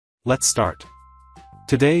Let's start.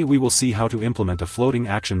 Today we will see how to implement a floating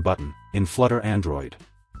action button in Flutter Android.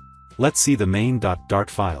 Let's see the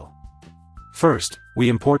main.dart file. First, we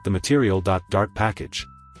import the material.dart package.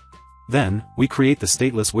 Then, we create the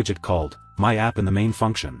stateless widget called myApp in the main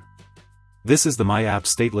function. This is the myApp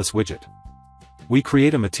stateless widget. We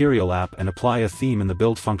create a material app and apply a theme in the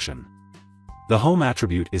build function. The home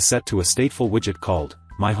attribute is set to a stateful widget called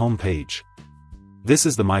myHomepage. This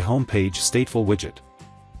is the myHomepage stateful widget.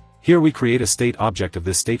 Here we create a state object of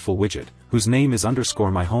this stateful widget, whose name is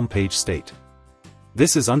 _myHomepage state.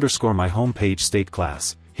 This is _myHomepage state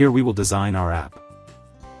class. Here we will design our app.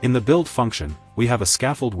 In the build function, we have a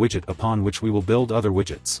scaffold widget upon which we will build other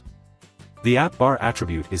widgets. The app bar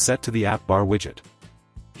attribute is set to the app bar widget.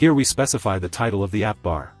 Here we specify the title of the app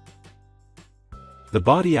bar. The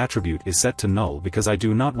body attribute is set to null because I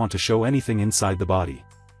do not want to show anything inside the body.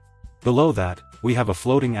 Below that, we have a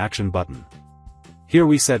floating action button. Here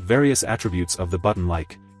we set various attributes of the button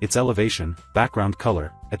like its elevation, background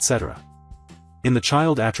color, etc. In the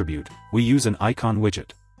child attribute, we use an icon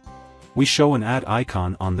widget. We show an add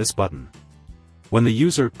icon on this button. When the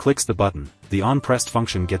user clicks the button, the onPressed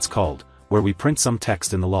function gets called, where we print some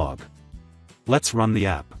text in the log. Let's run the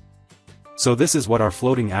app. So this is what our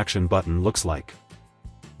floating action button looks like.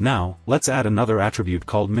 Now, let's add another attribute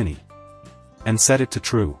called mini. And set it to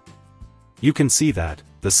true. You can see that,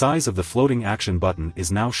 the size of the floating action button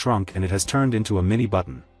is now shrunk and it has turned into a mini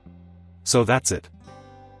button. So that's it.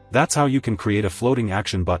 That's how you can create a floating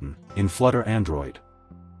action button in Flutter Android.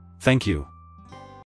 Thank you.